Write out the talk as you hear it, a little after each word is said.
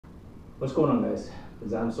What's going on, guys?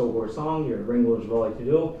 It's I'm Sohor Song, your Wranglers Volley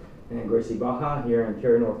Judo, and Gracie Baja here in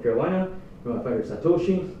Cary, North Carolina. My fighter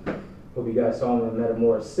Satoshi. Hope you guys saw him in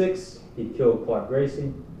Metamora 6. He killed Clark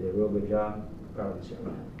Gracie. Did a real good job. Proud of this young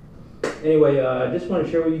man. Anyway, I just want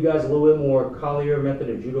to share with you guys a little bit more Collier method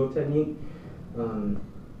of judo technique.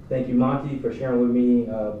 Thank you, Monty, for sharing with me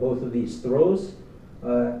both of these throws.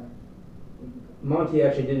 Monty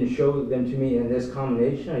actually didn't show them to me in this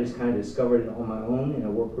combination. I just kind of discovered it on my own, and it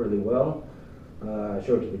worked really well. I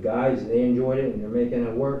showed it to the guys, and they enjoyed it, and they're making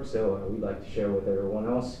it work, so we'd like to share with everyone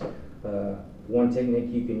else. One technique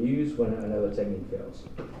you can use when another technique fails.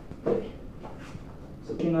 Okay.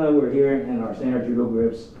 So we're here in our standard judo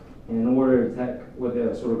grips, and in order to attack with the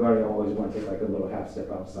osoto-gari, I always want to take like a little half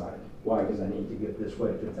step outside. Why? Because I need to get this way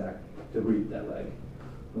to attack, to reap that leg.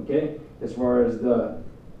 Okay? As far as the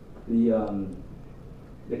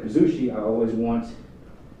kazushi, I always want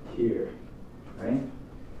here, right?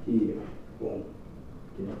 Here, boom.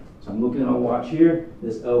 Okay. So I'm looking at my watch here.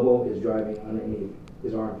 This elbow is driving underneath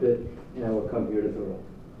his armpit, and I will come here to throw.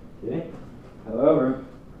 Okay. However,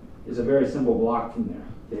 it's a very simple block from there.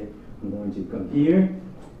 Okay. I'm going to come here,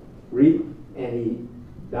 reap, and he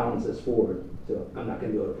bounces forward. So I'm not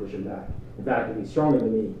going to be able to push him back. In fact, if he's stronger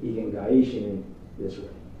than me, he can gaeshi me this way.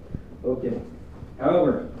 Okay.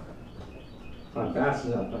 However, if I'm fast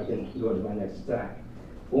enough, I can go to my next attack.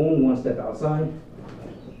 Boom, one step outside.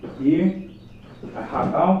 Here, I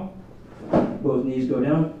hop out. Both knees go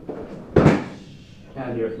down.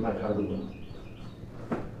 And here for my Kata Guruma.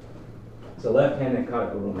 It's a left-handed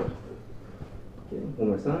Kata Guruma. Okay, one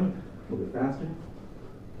more time, a little bit faster.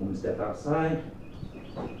 One step outside.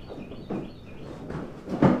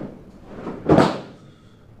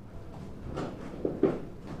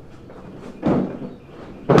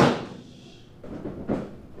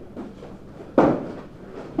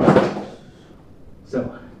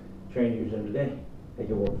 So, training your gym today. Make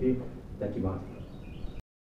it work for you. Thank you, Monty.